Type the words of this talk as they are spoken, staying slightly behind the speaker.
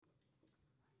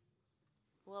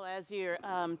Well, as you're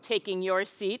taking your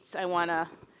seats, I want to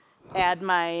add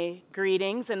my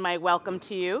greetings and my welcome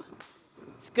to you.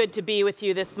 It's good to be with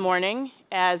you this morning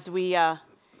as we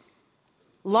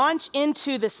launch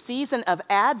into the season of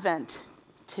Advent.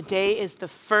 Today is the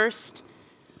first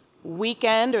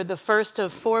weekend or the first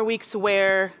of 4 weeks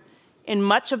where, in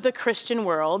much of the Christian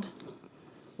world,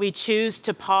 we choose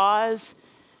to pause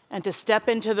and to step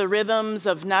into the rhythms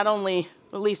of not only,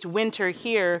 at least winter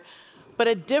here, but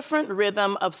a different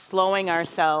rhythm of slowing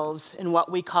ourselves in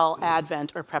what we call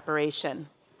Advent or preparation.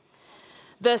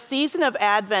 The season of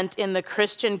Advent in the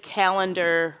Christian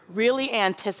calendar really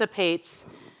anticipates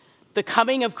the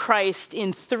coming of Christ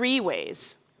in 3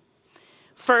 ways.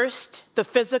 First, the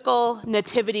physical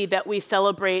nativity that we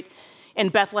celebrate in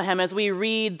Bethlehem. As we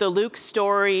read the Luke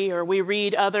story or we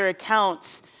read other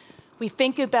accounts, we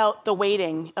think about the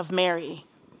waiting of Mary.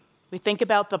 We think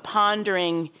about the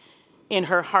pondering in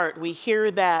her heart. We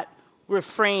hear that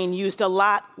refrain used a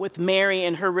lot with Mary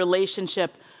in her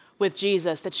relationship with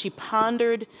Jesus, that she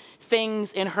pondered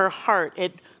things in her heart.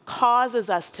 It causes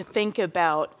us to think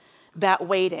about that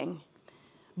waiting.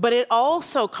 But it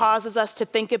also causes us to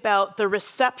think about the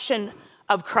reception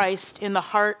of Christ in the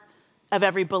heart of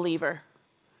every believer.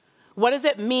 What does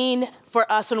it mean for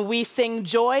us when we sing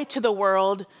joy to the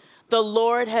world? The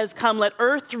Lord has come. Let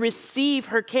earth receive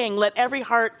her King. Let every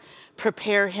heart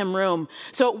prepare him room.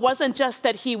 So it wasn't just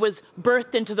that he was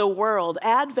birthed into the world.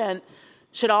 Advent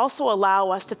should also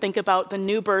allow us to think about the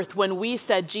new birth when we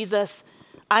said, Jesus,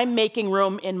 I'm making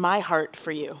room in my heart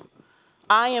for you.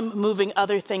 I am moving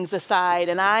other things aside,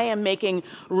 and I am making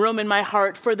room in my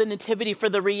heart for the nativity, for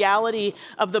the reality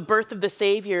of the birth of the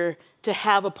Savior to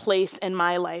have a place in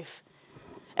my life.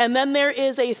 And then there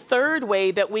is a third way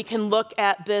that we can look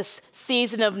at this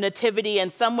season of nativity,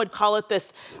 and some would call it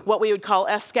this, what we would call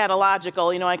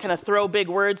eschatological. I kind of throw big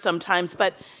words sometimes,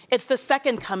 but it's the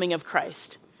second coming of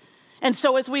Christ. And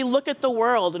so as we look at the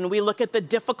world and we look at the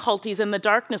difficulties and the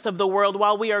darkness of the world,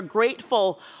 while we are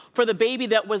grateful for the baby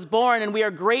that was born and we are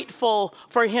grateful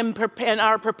for him and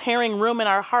our preparing room in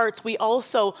our hearts, we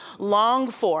also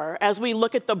long for, as we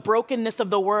look at the brokenness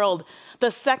of the world, the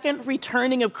second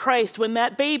returning of Christ, when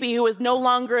that baby who is no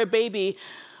longer a baby,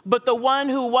 but the one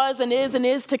who was and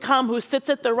is to come, who sits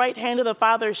at the right hand of the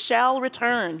Father, shall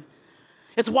return.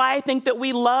 It's why I think that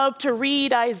we love to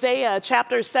read Isaiah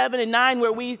chapter 7 and 9,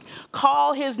 where we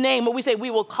call his name, what we say,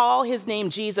 we will call his name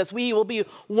Jesus. We will be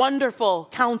wonderful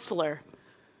counselor,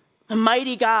 a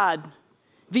mighty God,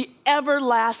 the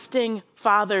everlasting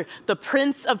Father, the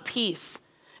Prince of Peace.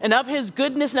 And of his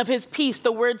goodness and of his peace,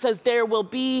 the word says there will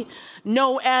be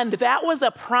no end. That was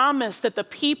a promise that the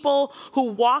people who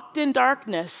walked in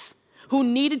darkness, who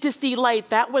needed to see light,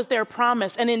 that was their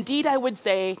promise. And indeed, I would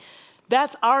say,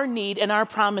 that's our need and our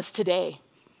promise today.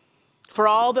 For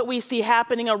all that we see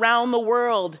happening around the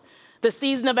world, the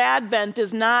season of Advent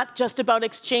is not just about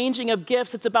exchanging of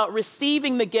gifts. It's about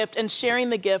receiving the gift and sharing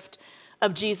the gift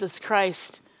of Jesus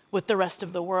Christ with the rest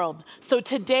of the world. So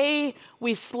today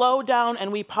we slow down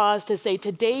and we pause to say,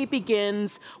 today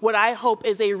begins what I hope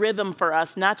is a rhythm for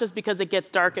us, not just because it gets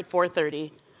dark at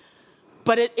 4:30,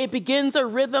 but it begins a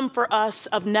rhythm for us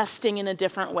of nesting in a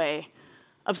different way,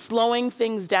 of slowing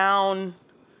things down,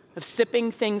 of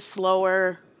sipping things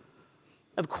slower,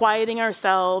 of quieting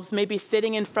ourselves, maybe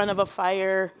sitting in front of a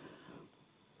fire,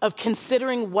 of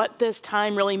considering what this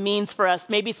time really means for us.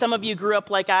 Maybe some of you grew up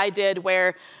like I did,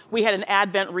 where we had an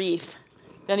Advent wreath.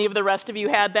 Any of the rest of you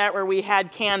had that, where we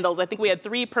had candles? I think we had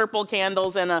 3 purple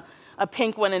candles and a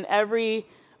pink one, and every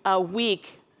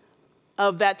week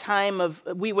of that time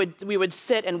we would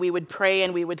sit and we would pray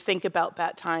and we would think about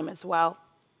that time as well.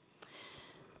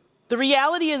 The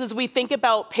reality is, as we think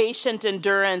about patient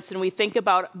endurance and we think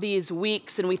about these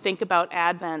weeks and we think about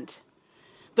Advent,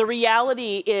 the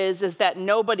reality is that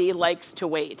nobody likes to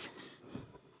wait,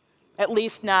 at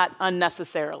least not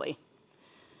unnecessarily.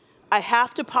 I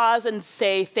have to pause and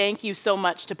say thank you so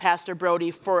much to Pastor Brody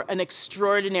for an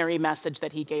extraordinary message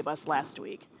that he gave us last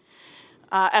week.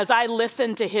 As I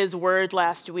listened to his word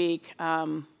last week,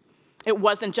 it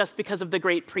wasn't just because of the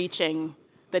great preaching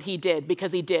that he did,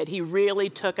 because he did. He really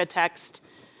took a text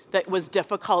that was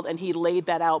difficult and he laid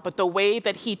that out. But the way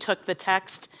that he took the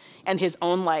text and his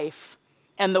own life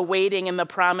and the waiting and the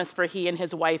promise for he and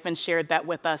his wife and shared that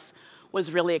with us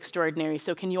was really extraordinary.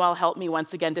 So can you all help me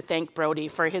once again to thank Brody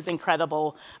for his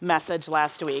incredible message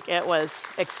last week? It was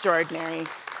extraordinary.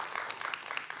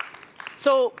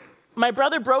 So my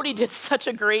brother Brody did such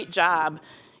a great job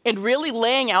in really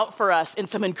laying out for us in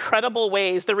some incredible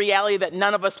ways the reality that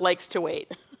none of us likes to wait.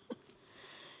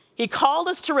 He called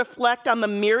us to reflect on the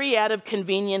myriad of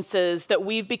conveniences that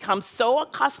we've become so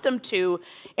accustomed to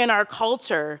in our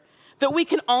culture that we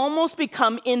can almost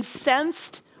become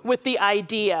incensed with the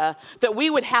idea that we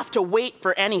would have to wait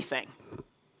for anything.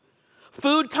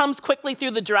 Food comes quickly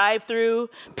through the drive-thru.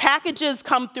 Packages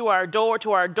come through our door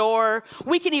to our door.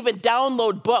 We can even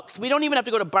download books. We don't even have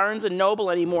to go to Barnes & Noble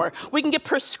anymore. We can get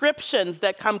prescriptions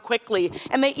that come quickly,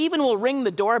 and they even will ring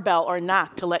the doorbell or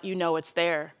knock to let you know it's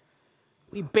there.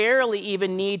 We barely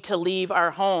even need to leave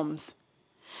our homes.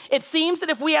 It seems that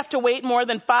if we have to wait more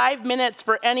than 5 minutes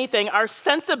for anything, our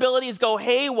sensibilities go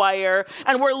haywire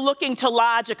and we're looking to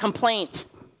lodge a complaint.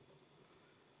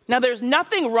 Now, there's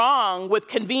nothing wrong with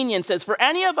conveniences. For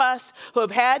any of us who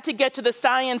have had to get to the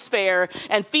science fair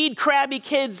and feed crabby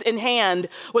kids in hand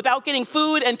without getting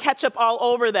food and ketchup all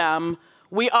over them,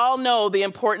 we all know the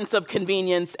importance of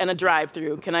convenience and a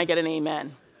drive-thru. Can I get an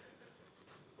amen?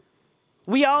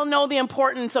 We all know the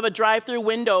importance of a drive-thru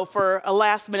window for a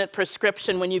last-minute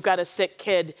prescription when you've got a sick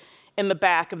kid in the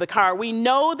back of the car. We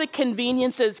know that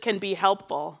conveniences can be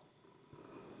helpful.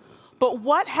 But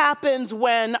what happens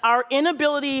when our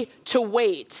inability to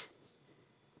wait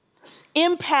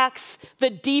impacts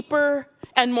the deeper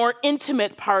and more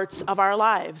intimate parts of our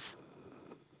lives?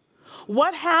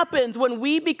 What happens when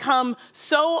we become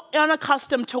so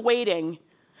unaccustomed to waiting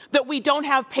that we don't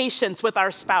have patience with our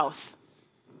spouse?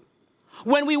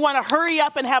 When we want to hurry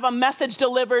up and have a message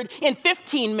delivered in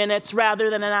 15 minutes rather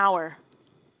than an hour?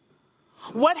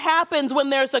 What happens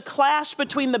when there's a clash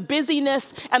between the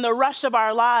busyness and the rush of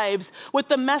our lives with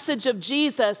the message of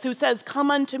Jesus who says,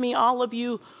 "Come unto me, all of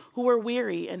you who are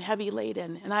weary and heavy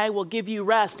laden, and I will give you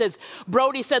rest." As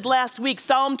Brody said last week,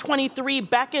 Psalm 23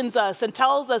 beckons us and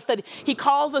tells us that he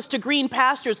calls us to green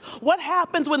pastures. What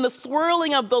happens when the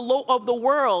swirling of the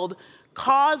world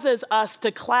causes us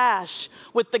to clash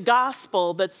with the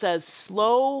gospel that says,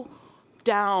 slow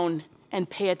down and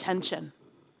pay attention?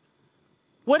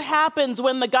 What happens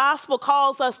when the gospel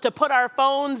calls us to put our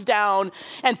phones down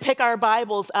and pick our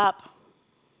Bibles up?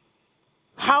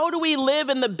 How do we live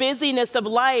in the busyness of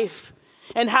life?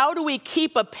 And how do we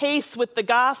keep a pace with the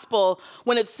gospel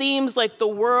when it seems like the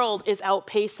world is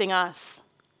outpacing us?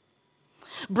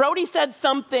 Brody said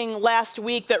something last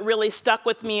week that really stuck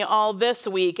with me all this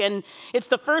week, and it's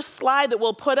the first slide that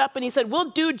we'll put up, and he said, we'll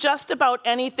do just about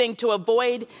anything to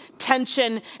avoid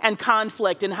tension and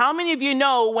conflict. And how many of you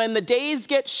know when the days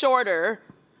get shorter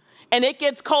and it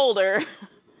gets colder,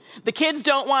 the kids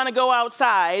don't want to go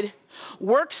outside,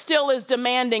 work still is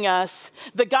demanding us,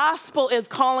 the gospel is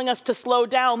calling us to slow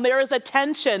down, there is a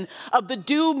tension of the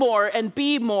do more and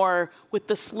be more with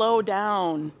the slow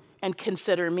down and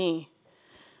consider me.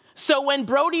 So when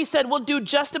Brody said we'll do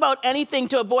just about anything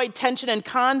to avoid tension and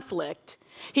conflict,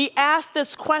 he asked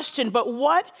this question, but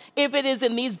what if it is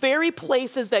in these very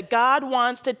places that God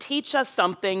wants to teach us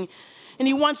something and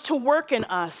he wants to work in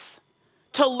us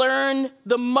to learn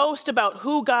the most about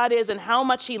who God is and how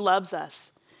much he loves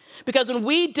us? Because when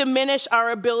we diminish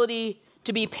our ability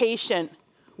to be patient,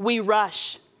 we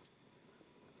rush.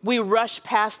 We rush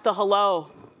past the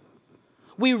hello.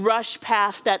 We rush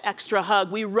past that extra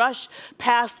hug. We rush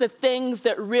past the things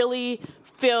that really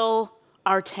fill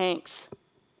our tanks.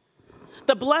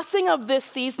 The blessing of this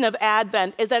season of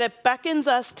Advent is that it beckons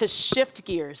us to shift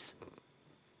gears,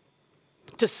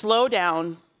 to slow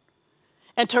down,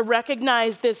 and to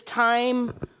recognize this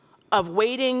time of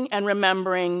waiting and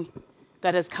remembering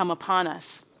that has come upon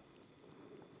us.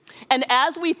 And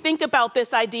as we think about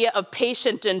this idea of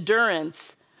patient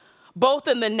endurance, both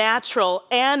in the natural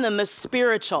and in the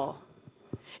spiritual,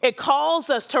 it calls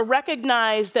us to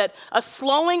recognize that a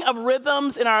slowing of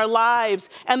rhythms in our lives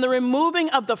and the removing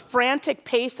of the frantic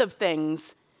pace of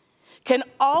things can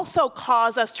also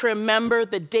cause us to remember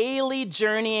the daily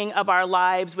journeying of our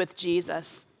lives with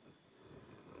Jesus.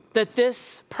 That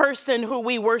this person who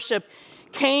we worship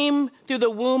came through the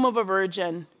womb of a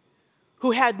virgin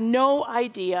who had no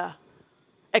idea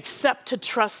except to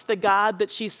trust the God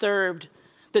that she served,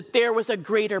 that there was a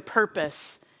greater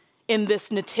purpose in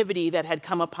this nativity that had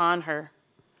come upon her.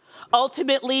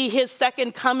 Ultimately, his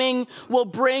second coming will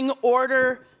bring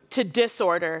order to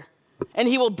disorder, and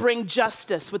he will bring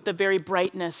justice with the very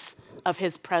brightness of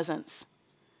his presence.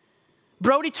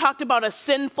 Brody talked about a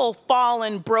sinful,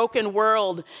 fallen, broken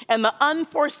world and the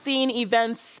unforeseen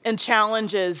events and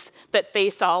challenges that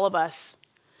face all of us.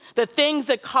 The things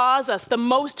that cause us the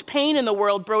most pain in the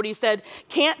world, Brody said,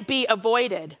 can't be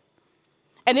avoided.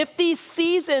 And if these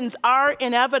seasons are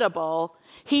inevitable,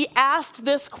 he asked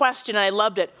this question, and I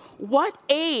loved it. What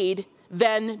aid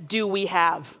then do we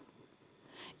have?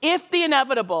 If the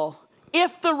inevitable,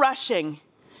 if the rushing,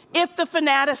 if the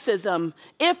fanaticism,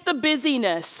 if the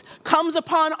busyness comes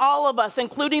upon all of us,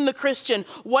 including the Christian,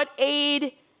 what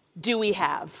aid do we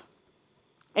have?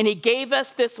 And he gave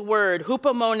us this word,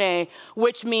 hupomone,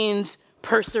 which means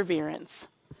perseverance,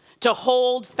 to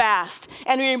hold fast.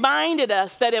 And he reminded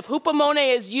us that if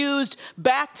hupomone is used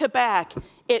back to back,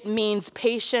 it means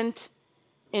patient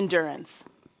endurance.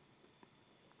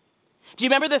 Do you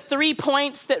remember the 3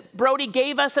 points that Brody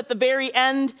gave us at the very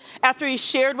end after he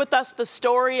shared with us the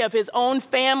story of his own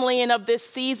family and of this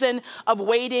season of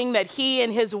waiting that he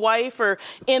and his wife are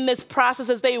in this process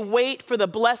as they wait for the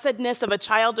blessedness of a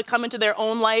child to come into their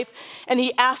own life? And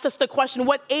he asked us the question,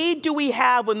 what aid do we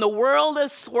have when the world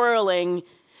is swirling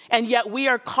and yet we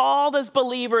are called as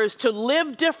believers to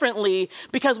live differently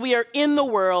because we are in the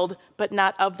world, but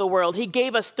not of the world? He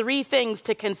gave us 3 things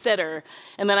to consider,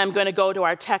 and then I'm going to go to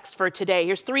our text for today.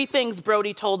 Here's 3 things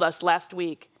Brody told us last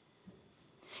week.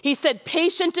 He said,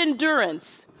 patient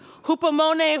endurance,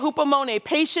 hupomone,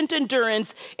 patient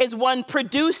endurance is one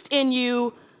produced in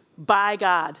you by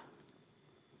God.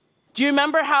 Do you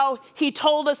remember how he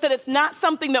told us that it's not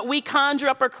something that we conjure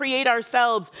up or create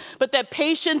ourselves, but that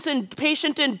patience and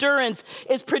patient endurance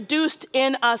is produced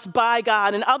in us by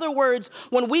God? In other words,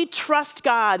 when we trust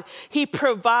God, he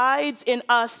provides in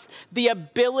us the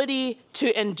ability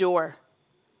to endure.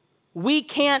 We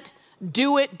can't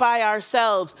do it by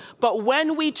ourselves, but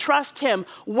when we trust him,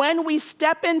 when we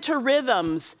step into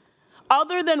rhythms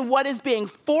other than what is being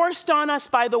forced on us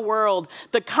by the world,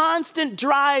 the constant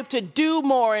drive to do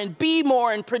more and be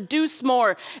more and produce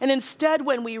more. And instead,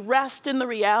 when we rest in the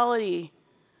reality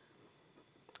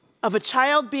of a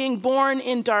child being born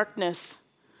in darkness,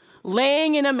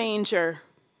 laying in a manger,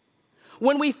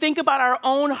 when we think about our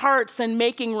own hearts and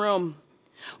making room,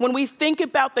 when we think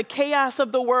about the chaos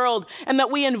of the world and that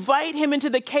we invite him into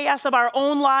the chaos of our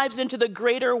own lives, into the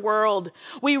greater world,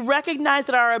 we recognize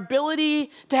that our ability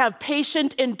to have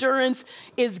patient endurance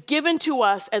is given to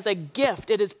us as a gift.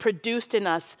 It is produced in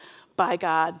us by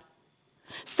God.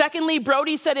 Secondly,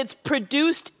 Brody said it's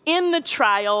produced in the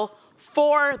trial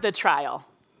for the trial.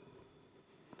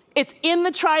 It's in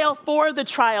the trial for the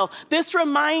trial. This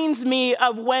reminds me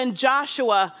of when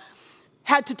Joshua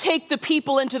had to take the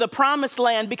people into the promised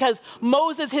land because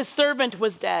Moses, his servant,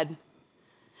 was dead.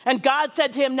 And God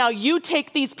said to him, now you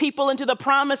take these people into the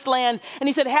promised land. And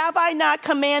he said, have I not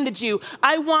commanded you?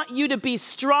 I want you to be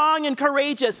strong and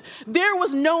courageous. There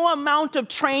was no amount of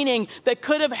training that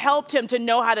could have helped him to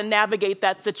know how to navigate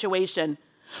that situation.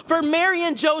 For Mary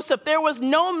and Joseph, there was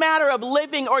no matter of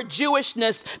living or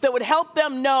Jewishness that would help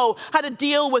them know how to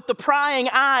deal with the prying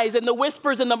eyes and the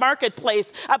whispers in the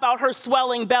marketplace about her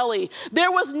swelling belly.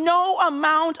 There was no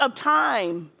amount of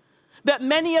time that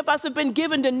many of us have been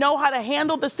given to know how to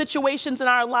handle the situations in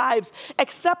our lives,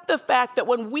 except the fact that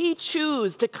when we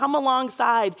choose to come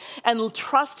alongside and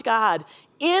trust God,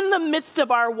 in the midst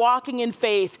of our walking in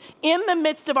faith, in the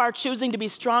midst of our choosing to be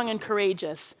strong and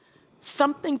courageous,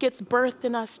 something gets birthed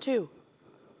in us too.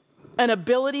 An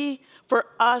ability for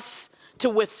us to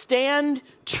withstand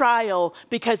trial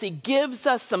because he gives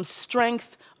us some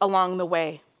strength along the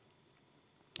way.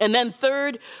 And then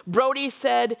third, Brody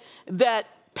said that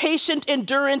patient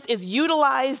endurance is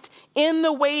utilized in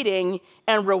the waiting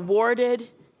and rewarded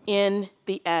in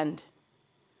the end.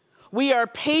 We are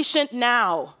patient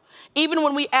now. Even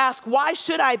when we ask, why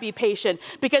should I be patient?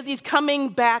 Because he's coming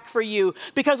back for you.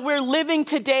 Because we're living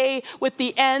today with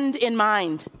the end in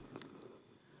mind.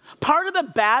 Part of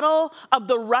the battle of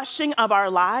the rushing of our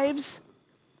lives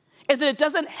is that it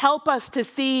doesn't help us to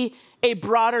see a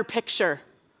broader picture,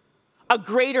 a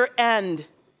greater end.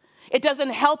 It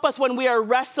doesn't help us when we are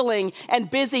wrestling and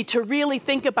busy to really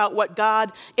think about what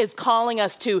God is calling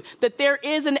us to, that there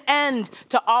is an end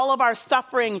to all of our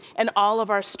suffering and all of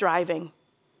our striving.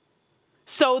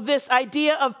 So this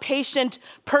idea of patient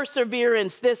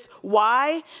perseverance, this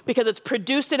why? Because it's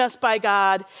produced in us by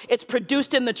God, it's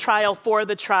produced in the trial for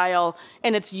the trial,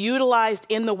 and it's utilized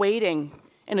in the waiting,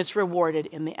 and it's rewarded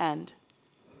in the end.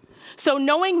 So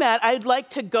knowing that, I'd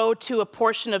like to go to a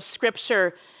portion of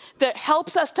Scripture that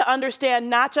helps us to understand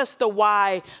not just the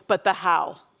why, but the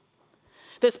how.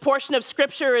 This portion of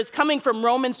Scripture is coming from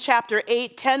Romans chapter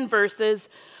 8, 10 verses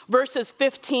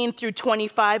 15 through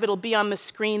 25. It'll be on the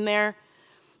screen there.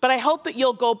 But I hope that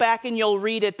you'll go back and you'll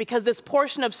read it, because this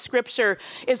portion of Scripture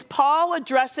is Paul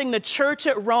addressing the church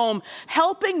at Rome,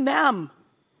 helping them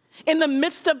in the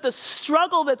midst of the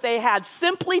struggle that they had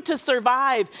simply to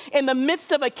survive in the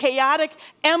midst of a chaotic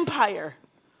empire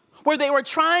where they were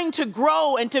trying to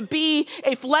grow and to be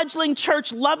a fledgling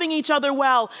church, loving each other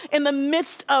well in the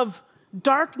midst of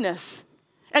darkness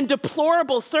and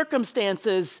deplorable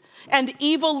circumstances and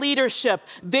evil leadership,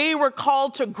 they were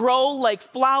called to grow like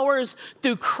flowers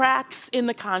through cracks in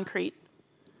the concrete.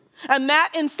 And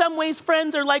that, in some ways,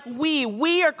 friends, are like we.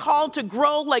 We are called to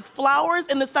grow like flowers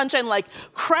in the sunshine, like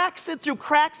cracks through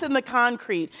cracks in the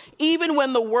concrete, even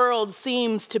when the world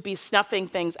seems to be snuffing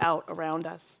things out around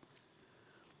us.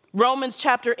 Romans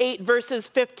chapter 8, verses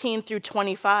 15 through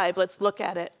 25. Let's look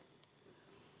at it.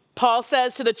 Paul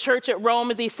says to the church at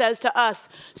Rome, as he says to us,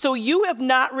 "So you have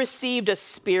not received a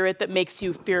spirit that makes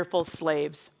you fearful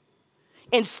slaves.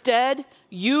 Instead,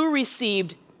 you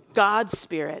received God's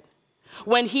Spirit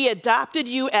when he adopted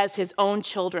you as his own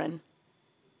children.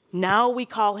 Now we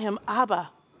call him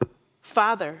Abba,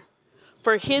 Father.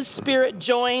 For his Spirit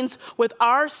joins with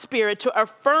our spirit to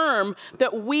affirm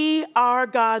that we are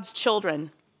God's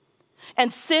children.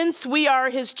 And since we are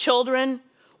his children,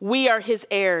 we are his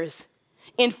heirs.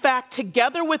 In fact,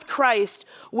 together with Christ,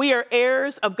 we are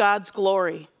heirs of God's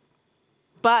glory.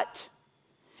 But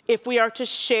if we are to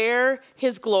share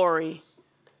his glory,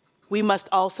 we must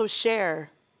also share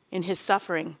in his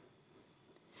suffering.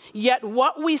 Yet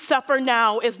what we suffer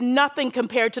now is nothing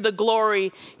compared to the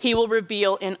glory he will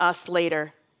reveal in us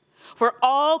later. For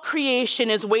all creation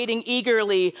is waiting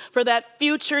eagerly for that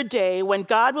future day when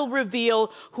God will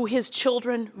reveal who his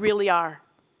children really are.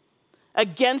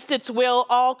 Against its will,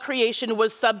 all creation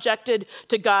was subjected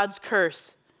to God's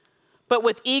curse. But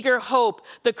with eager hope,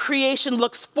 the creation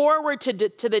looks forward to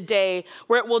the day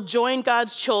where it will join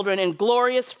God's children in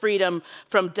glorious freedom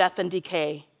from death and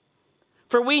decay.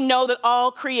 For we know that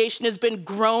all creation has been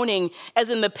groaning as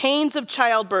in the pains of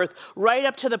childbirth right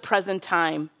up to the present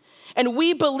time. And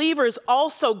we believers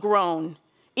also groan,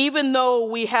 even though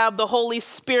we have the Holy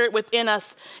Spirit within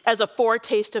us as a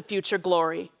foretaste of future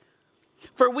glory.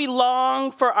 For we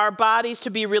long for our bodies to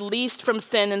be released from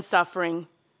sin and suffering.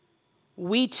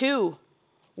 We too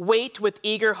wait with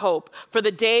eager hope for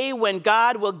the day when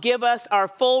God will give us our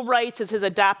full rights as his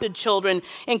adopted children,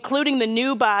 including the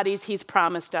new bodies he's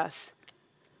promised us.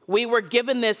 We were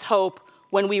given this hope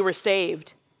when we were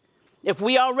saved. If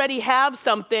we already have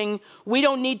something, we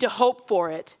don't need to hope for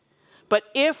it. But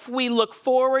if we look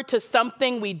forward to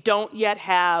something we don't yet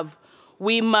have,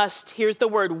 we must, here's the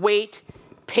word, wait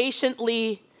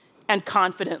patiently and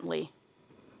confidently.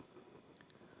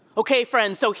 Okay,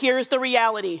 friends, so here's the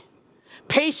reality.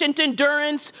 Patient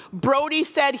endurance, Brody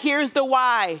said, here's the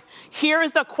why. Here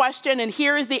is the question and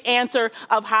here is the answer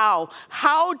of how.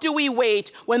 How do we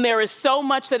wait when there is so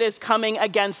much that is coming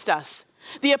against us?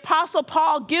 The Apostle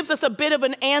Paul gives us a bit of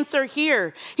an answer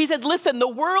here. He said, listen, the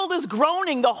world is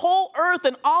groaning. The whole earth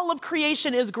and all of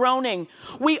creation is groaning.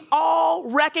 We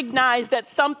all recognize that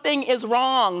something is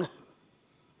wrong.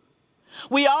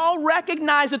 We all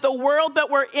recognize that the world that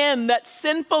we're in, that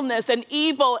sinfulness and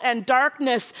evil and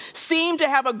darkness seem to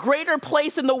have a greater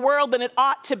place in the world than it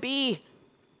ought to be.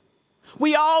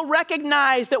 We all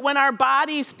recognize that when our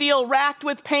bodies feel racked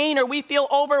with pain or we feel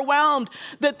overwhelmed,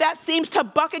 that seems to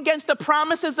buck against the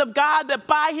promises of God that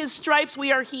by his stripes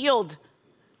we are healed.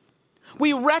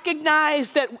 We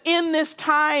recognize that in this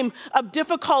time of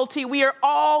difficulty, we are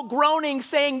all groaning,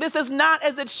 saying, this is not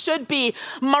as it should be.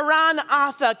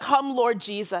 Maranatha, come Lord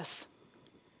Jesus.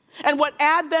 And what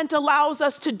Advent allows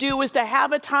us to do is to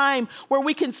have a time where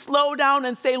we can slow down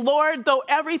and say, Lord, though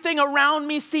everything around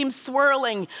me seems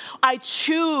swirling, I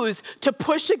choose to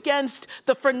push against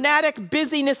the frenetic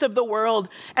busyness of the world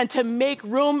and to make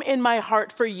room in my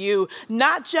heart for you,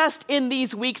 not just in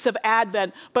these weeks of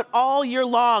Advent, but all year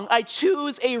long. I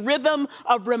choose a rhythm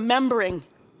of remembering.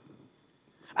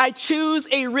 I choose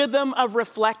a rhythm of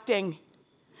reflecting.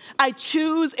 I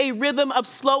choose a rhythm of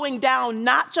slowing down,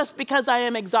 not just because I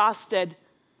am exhausted,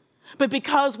 but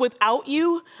because without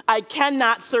you, I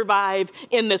cannot survive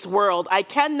in this world. I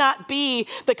cannot be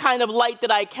the kind of light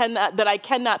that I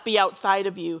cannot be outside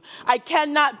of you. I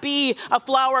cannot be a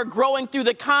flower growing through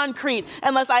the concrete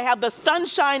unless I have the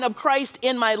sunshine of Christ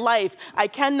in my life. I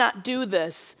cannot do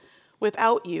this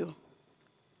without you.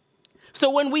 So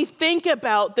when we think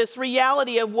about this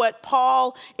reality of what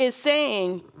Paul is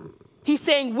saying, he's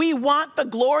saying we want the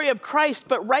glory of Christ,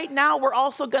 but right now we're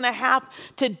also going to have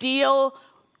to deal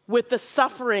with the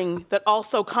suffering that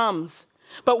also comes.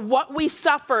 But what we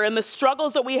suffer and the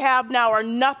struggles that we have now are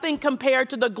nothing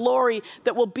compared to the glory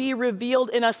that will be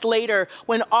revealed in us later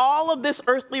when all of this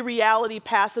earthly reality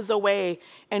passes away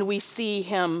and we see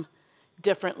him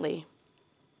differently.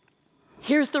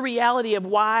 Here's the reality of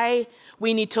why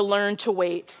we need to learn to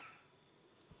wait.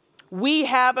 We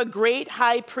have a great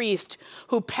high priest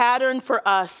who patterned for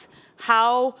us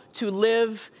how to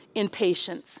live in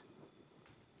patience.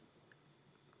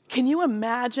 Can you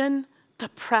imagine the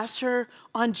pressure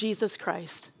on Jesus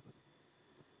Christ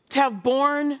to have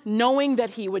borne knowing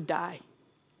that he would die,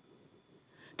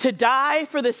 to die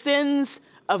for the sins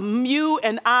of you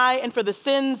and I and for the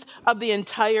sins of the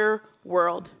entire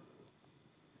world.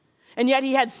 And yet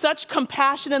he had such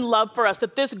compassion and love for us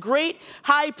that this great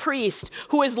high priest,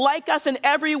 who is like us in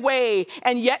every way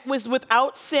and yet was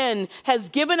without sin, has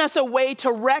given us a way to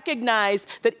recognize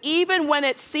that even when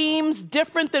it seems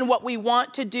different than what we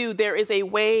want to do, there is a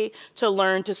way to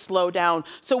learn to slow down.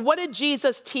 So what did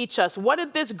Jesus teach us? What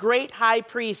did this great high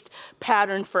priest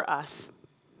pattern for us?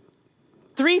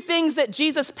 3 things that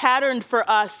Jesus patterned for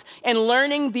us in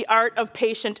learning the art of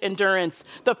patient endurance.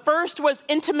 The first was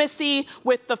intimacy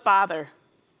with the Father.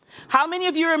 How many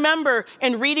of you remember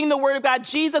in reading the Word of God,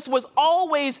 Jesus was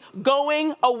always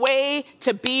going away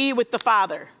to be with the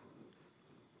Father?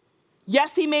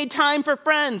 Yes, he made time for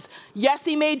friends. Yes,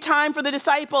 he made time for the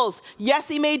disciples. Yes,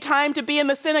 he made time to be in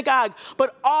the synagogue.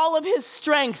 But all of his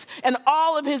strength and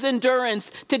all of his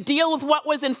endurance to deal with what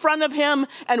was in front of him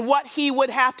and what he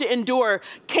would have to endure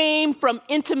came from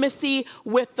intimacy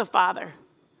with the Father.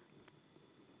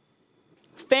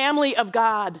 Family of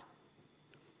God,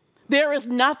 there is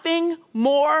nothing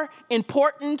more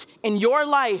important in your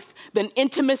life than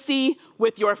intimacy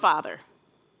with your Father.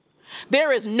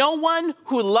 There is no one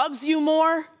who loves you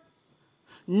more,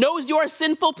 knows your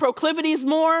sinful proclivities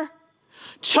more,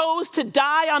 chose to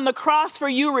die on the cross for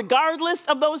you regardless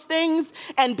of those things,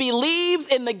 and believes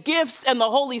in the gifts and the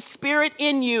Holy Spirit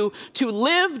in you to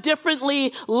live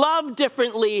differently, love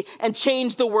differently, and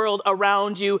change the world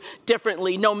around you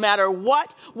differently. No matter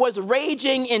what was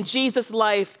raging in Jesus'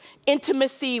 life,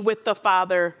 intimacy with the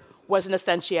Father was an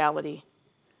essentiality.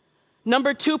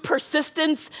 Number 2,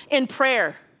 persistence in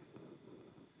prayer.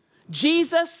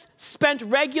 Jesus spent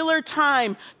regular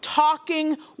time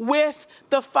talking with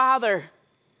the Father.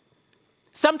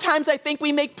 Sometimes I think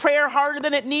we make prayer harder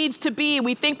than it needs to be.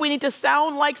 We think we need to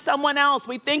sound like someone else.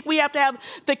 We think we have to have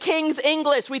the King's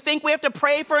English. We think we have to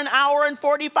pray for an hour and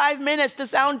 45 minutes to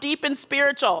sound deep and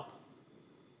spiritual.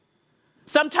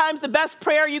 Sometimes the best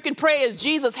prayer you can pray is,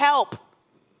 Jesus, help.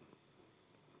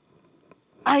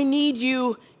 I need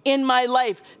you in my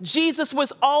life. Jesus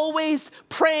was always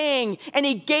praying, and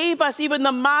he gave us even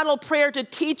the model prayer to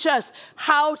teach us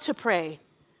how to pray.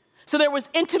 So there was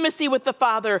intimacy with the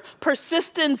Father,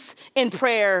 persistence in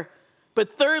prayer,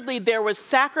 but thirdly, there was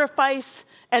sacrifice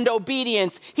and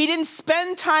obedience. He didn't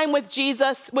spend time with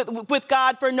Jesus, with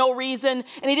God for no reason,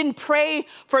 and he didn't pray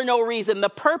for no reason. The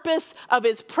purpose of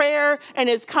his prayer and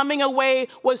his coming away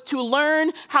was to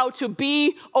learn how to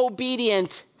be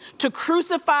obedient, to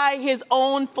crucify his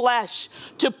own flesh,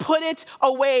 to put it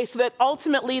away so that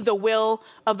ultimately the will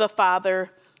of the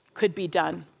Father could be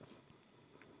done.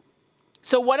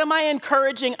 So what am I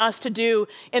encouraging us to do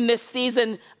in this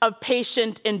season of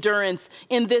patient endurance,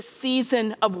 in this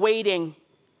season of waiting,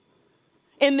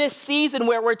 in this season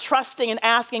where we're trusting and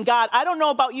asking God? I don't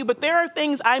know about you, but there are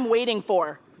things I'm waiting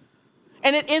for.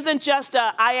 And it isn't just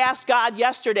I asked God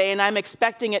yesterday and I'm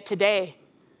expecting it today.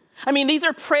 I mean, these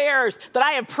are prayers that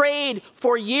I have prayed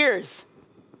for years.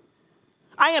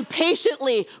 I am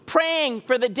patiently praying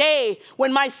for the day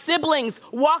when my siblings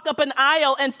walk up an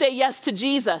aisle and say yes to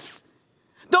Jesus.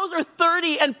 Those are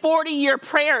 30 and 40-year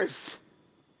prayers.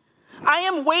 I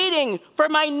am waiting for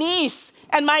my niece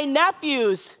and my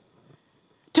nephews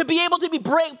to be able to be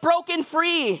broken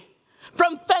free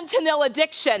from fentanyl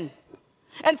addiction,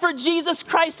 and for Jesus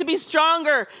Christ to be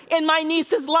stronger in my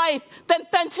niece's life than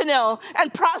fentanyl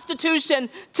and prostitution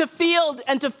to field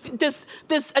and to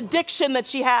this addiction that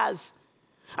she has.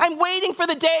 I'm waiting for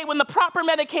the day when the proper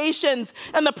medications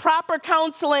and the proper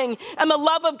counseling and the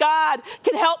love of God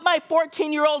can help my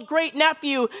 14-year-old great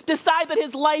nephew decide that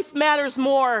his life matters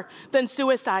more than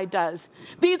suicide does.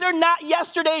 These are not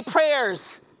yesterday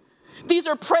prayers. These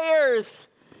are prayers,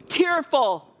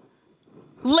 tearful,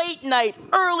 late night,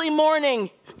 early morning,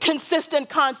 consistent,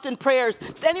 constant prayers.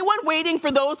 Is anyone waiting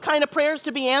for those kind of prayers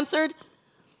to be answered?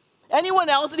 Anyone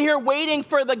else in here waiting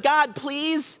for the God,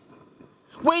 please?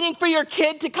 Waiting for your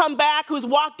kid to come back who's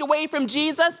walked away from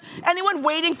Jesus? Anyone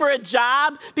waiting for a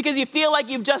job because you feel like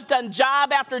you've just done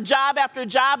job after job after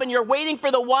job and you're waiting for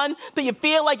the one that you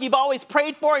feel like you've always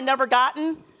prayed for and never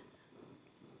gotten?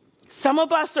 Some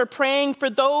of us are praying for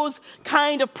those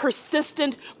kind of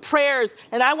persistent prayers.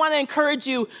 And I want to encourage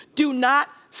you, do not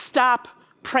stop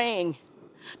praying.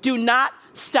 Do not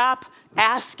stop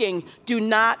asking. Do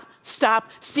not stop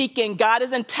seeking. God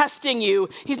isn't testing you.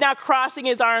 He's not crossing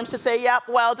his arms to say, yep,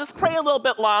 well, just pray a little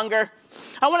bit longer.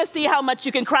 I want to see how much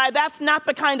you can cry. That's not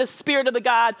the kind of spirit of the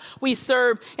God we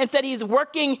serve. Instead, he's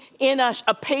working in us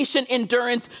a patient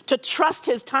endurance to trust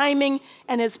his timing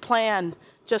and his plan,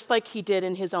 just like he did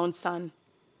in his own son.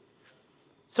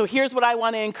 So here's what I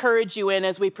want to encourage you in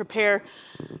as we prepare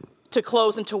to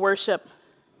close into worship.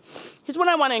 Here's what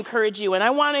I want to encourage you in. I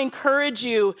want to encourage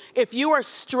you, if you are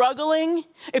struggling,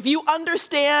 if you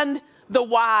understand the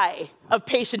why of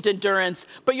patient endurance,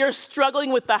 but you're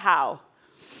struggling with the how,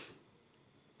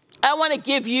 I want to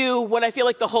give you what I feel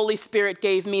like the Holy Spirit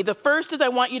gave me. The first is I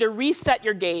want you to reset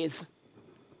your gaze.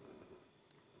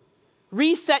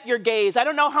 Reset your gaze. I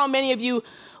don't know how many of you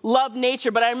love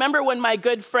nature, but I remember when my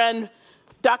good friend,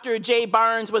 Dr. Jay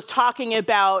Barnes, was talking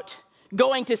about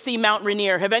going to see Mount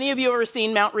Rainier. Have any of you ever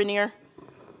seen Mount Rainier?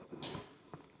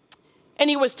 And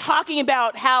he was talking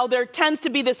about how there tends to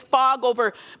be this fog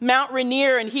over Mount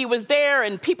Rainier, and he was there,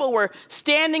 and people were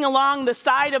standing along the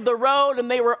side of the road, and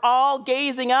they were all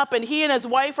gazing up, and he and his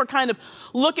wife were kind of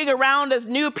looking around as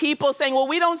new people, saying, well,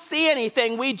 we don't see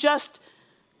anything, we just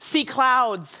see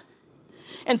clouds.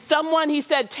 And someone, he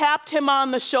said, tapped him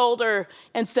on the shoulder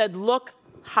and said, look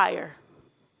higher.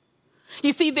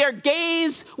 You see, their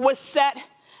gaze was set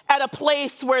at a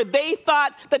place where they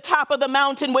thought the top of the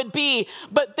mountain would be,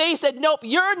 but they said, nope,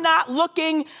 you're not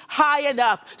looking high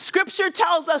enough. Scripture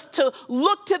tells us to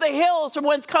look to the hills from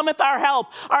whence cometh our help.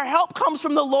 Our help comes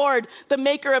from the Lord, the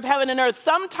maker of heaven and earth.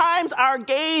 Sometimes our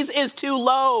gaze is too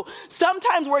low.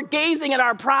 Sometimes we're gazing at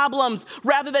our problems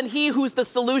rather than he who's the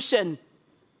solution.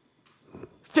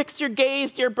 Fix your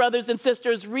gaze, dear brothers and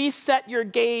sisters. Reset your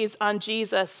gaze on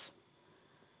Jesus.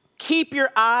 Keep your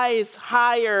eyes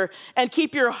higher and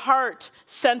keep your heart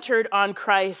centered on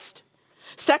Christ.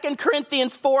 2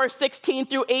 Corinthians 4:16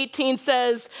 through 18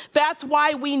 says, that's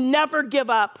why we never give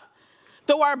up.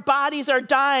 Though our bodies are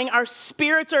dying, our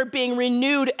spirits are being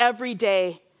renewed every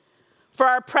day. For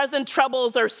our present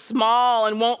troubles are small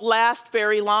and won't last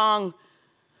very long.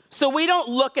 So we don't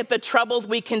look at the troubles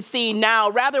we can see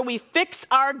now. Rather, we fix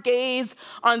our gaze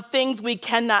on things we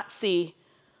cannot see.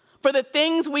 For the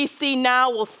things we see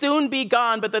now will soon be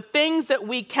gone, but the things that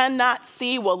we cannot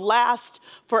see will last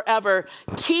forever.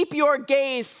 Keep your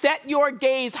gaze, set your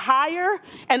gaze higher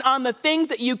and on the things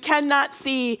that you cannot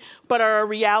see, but are a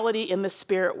reality in the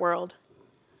spirit world.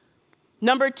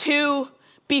 Number 2,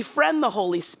 befriend the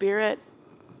Holy Spirit.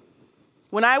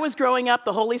 When I was growing up,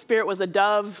 the Holy Spirit was a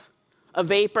dove, a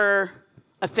vapor,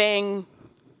 a thing,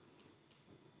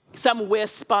 some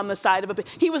wisp on the side of a...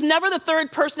 He was never the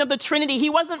third person of the Trinity. He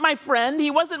wasn't my friend. He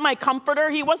wasn't my comforter.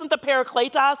 He wasn't the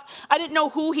Parakletos. I didn't know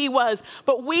who he was.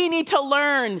 But we need to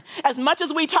learn, as much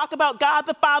as we talk about God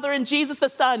the Father and Jesus the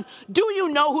Son, do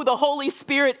you know who the Holy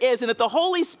Spirit is? And that the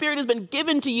Holy Spirit has been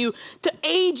given to you to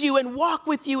aid you and walk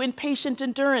with you in patient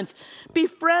endurance.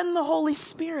 Befriend the Holy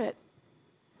Spirit.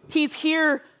 He's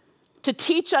here to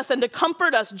teach us and to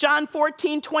comfort us. John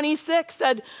 14:26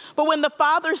 said, but when the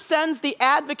Father sends the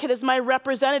advocate as my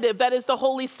representative, that is the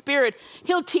Holy Spirit,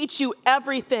 he'll teach you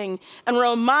everything and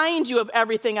remind you of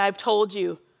everything I've told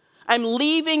you. I'm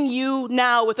leaving you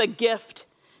now with a gift,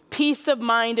 peace of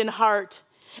mind and heart.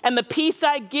 And the peace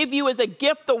I give you is a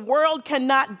gift the world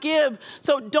cannot give.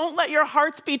 So don't let your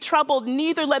hearts be troubled,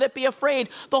 neither let it be afraid.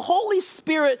 The Holy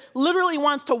Spirit literally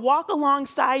wants to walk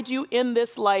alongside you in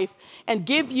this life and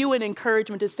give you an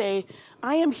encouragement to say,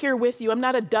 I am here with you. I'm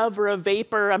not a dove or a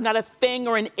vapor. I'm not a thing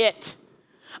or an it.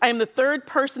 I am the third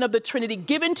person of the Trinity,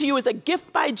 given to you as a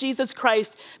gift by Jesus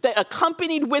Christ that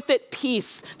accompanied with it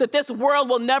peace that this world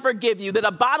will never give you, that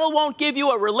a bottle won't give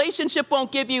you, a relationship won't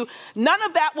give you. None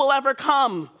of that will ever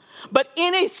come. But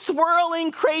in a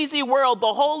swirling, crazy world,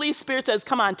 the Holy Spirit says,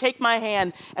 come on, take my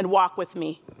hand and walk with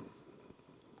me.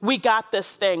 We got this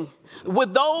thing.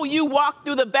 Though you walk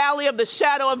through the valley of the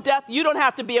shadow of death, you don't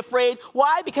have to be afraid.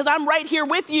 Why? Because I'm right here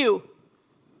with you.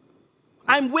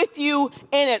 I'm with you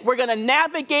in it. We're going to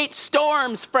navigate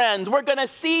storms, friends. We're going to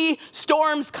see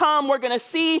storms come. We're going to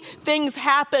see things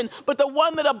happen. But the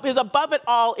one that is above it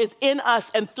all is in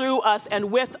us and through us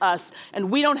and with us. And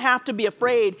we don't have to be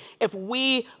afraid if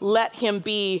we let him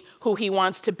be who he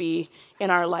wants to be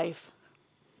in our life.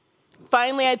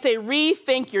 Finally, I'd say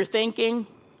rethink your thinking.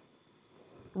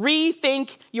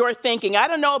 Rethink your thinking. I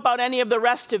don't know about any of the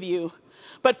rest of you.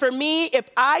 But for me, if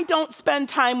I don't spend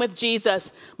time with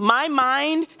Jesus, my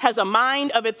mind has a mind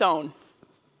of its own.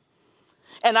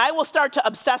 And I will start to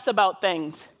obsess about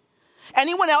things.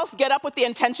 Anyone else get up with the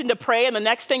intention to pray, and the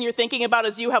next thing you're thinking about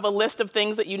is you have a list of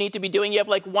things that you need to be doing? You have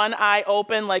like one eye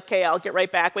open, like, okay, I'll get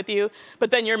right back with you.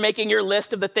 But then you're making your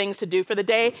list of the things to do for the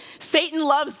day. Satan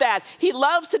loves that. He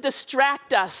loves to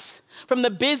distract us from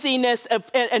the busyness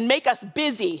and make us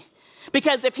busy.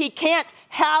 Because if he can't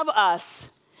have us,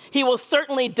 he will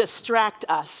certainly distract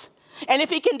us. And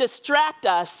if he can distract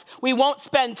us, we won't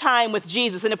spend time with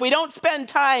Jesus. And if we don't spend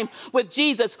time with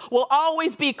Jesus, we'll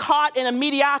always be caught in a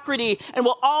mediocrity, and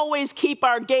we'll always keep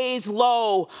our gaze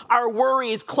low, our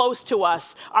worries close to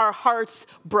us, our hearts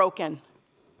broken.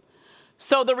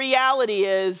 So the reality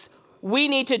is, we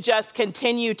need to just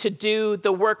continue to do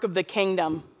the work of the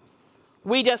kingdom.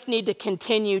 We just need to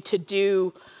continue to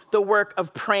do the work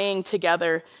of praying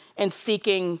together and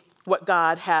seeking what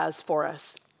God has for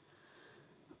us.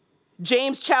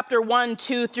 James chapter 1,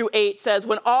 2 through 8 says,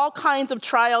 when all kinds of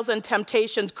trials and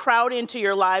temptations crowd into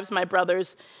your lives, my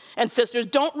brothers and sisters,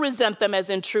 don't resent them as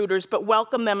intruders, but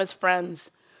welcome them as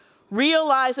friends.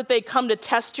 Realize that they come to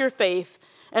test your faith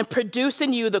and produce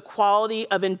in you the quality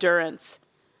of endurance.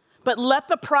 But let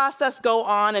the process go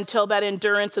on until that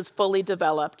endurance is fully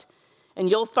developed, and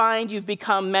you'll find you've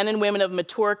become men and women of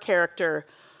mature character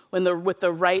with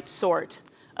the right sort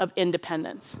of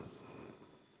independence.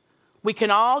 We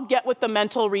can all get with the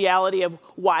mental reality of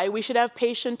why we should have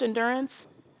patient endurance,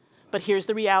 but here's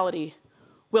the reality.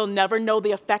 We'll never know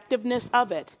the effectiveness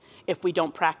of it if we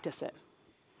don't practice it.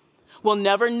 We'll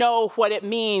never know what it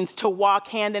means to walk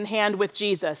hand in hand with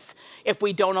Jesus if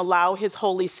we don't allow his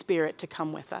Holy Spirit to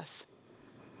come with us.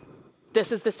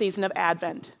 This is the season of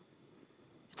Advent.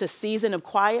 It's a season of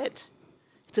quiet.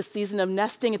 It's a season of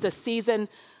nesting. It's a season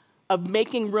of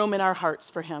making room in our hearts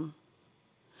for him.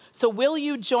 So will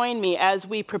you join me as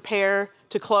we prepare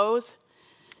to close,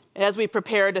 as we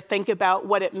prepare to think about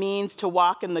what it means to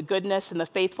walk in the goodness and the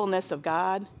faithfulness of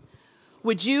God?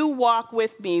 Would you walk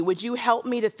with me? Would you help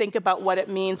me to think about what it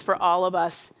means for all of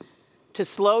us to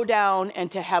slow down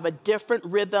and to have a different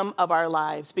rhythm of our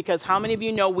lives? Because how many of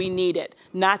you know we need it,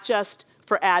 not just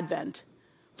for Advent,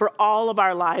 for all of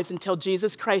our lives until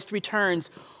Jesus Christ returns?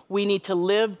 We need to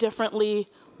live differently,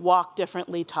 walk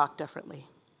differently, talk differently.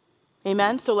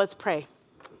 Amen? So let's pray.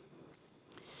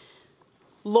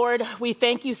 Lord, we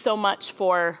thank you so much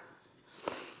for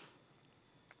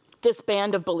this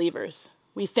band of believers.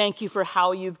 We thank you for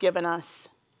how you've given us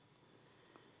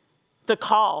the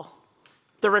call,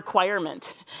 the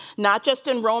requirement, not just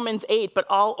in Romans 8, but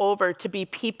all over, to be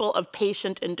people of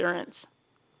patient endurance.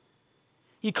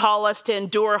 You call us to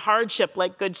endure hardship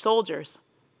like good soldiers.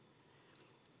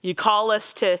 You call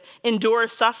us to endure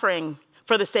suffering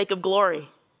for the sake of glory.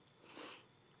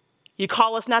 You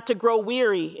call us not to grow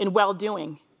weary in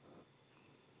well-doing.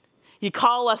 You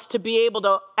call us to be able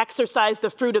to exercise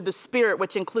the fruit of the Spirit,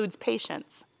 which includes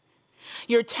patience.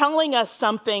 You're telling us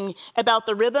something about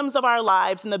the rhythms of our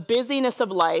lives and the busyness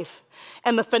of life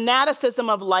and the fanaticism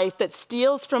of life that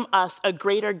steals from us a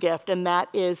greater gift, and that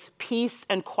is peace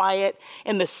and quiet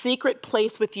in the secret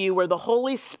place with you where the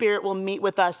Holy Spirit will meet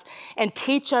with us and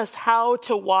teach us how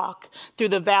to walk through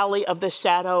the valley of the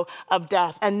shadow of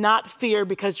death and not fear,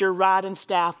 because your rod and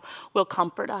staff will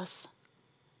comfort us.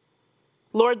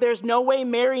 Lord, there's no way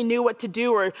Mary knew what to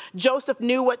do or Joseph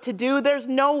knew what to do. There's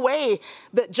no way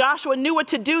that Joshua knew what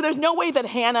to do. There's no way that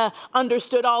Hannah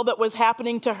understood all that was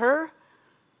happening to her.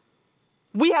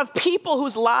 We have people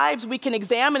whose lives we can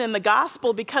examine in the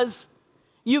gospel because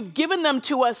you've given them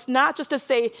to us not just to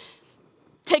say,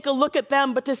 take a look at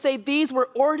them, but to say these were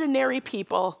ordinary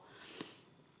people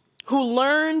who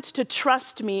learned to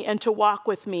trust me and to walk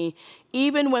with me,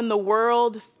 even when the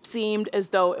world seemed as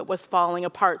though it was falling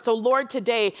apart. So Lord,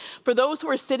 today, for those who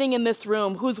are sitting in this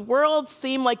room, whose worlds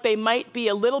seem like they might be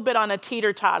a little bit on a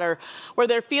teeter-totter, where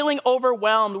they're feeling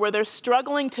overwhelmed, where they're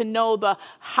struggling to know the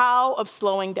how of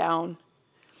slowing down,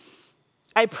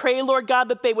 I pray, Lord God,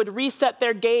 that they would reset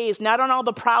their gaze, not on all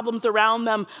the problems around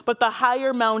them, but the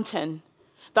higher mountain,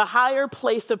 the higher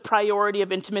place of priority of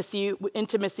intimacy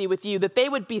with you, that they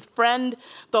would befriend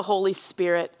the Holy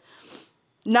Spirit,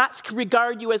 not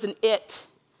regard you as an it,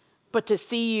 but to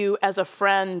see you as a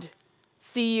friend,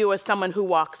 see you as someone who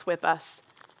walks with us.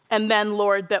 And then,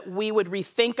 Lord, that we would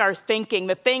rethink our thinking,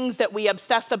 the things that we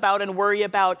obsess about and worry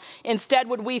about. Instead,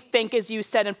 would we think, as you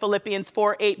said in Philippians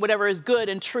 4:8, whatever is good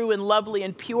and true and lovely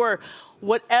and pure,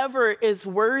 whatever is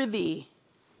worthy,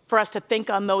 for us to think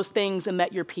on those things, and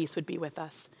that your peace would be with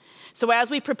us. So as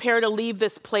we prepare to leave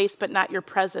this place, but not your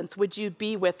presence, would you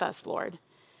be with us, Lord?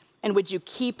 And would you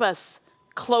keep us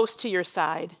close to your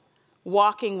side,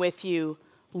 walking with you,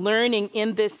 learning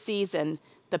in this season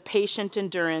the patient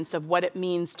endurance of what it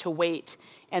means to wait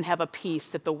and have a peace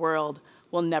that the world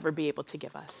will never be able to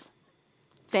give us.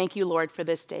 Thank you, Lord, for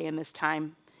this day and this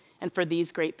time and for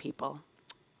these great people.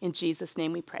 In Jesus'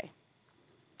 name we pray.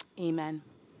 Amen.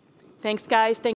 Thanks, guys.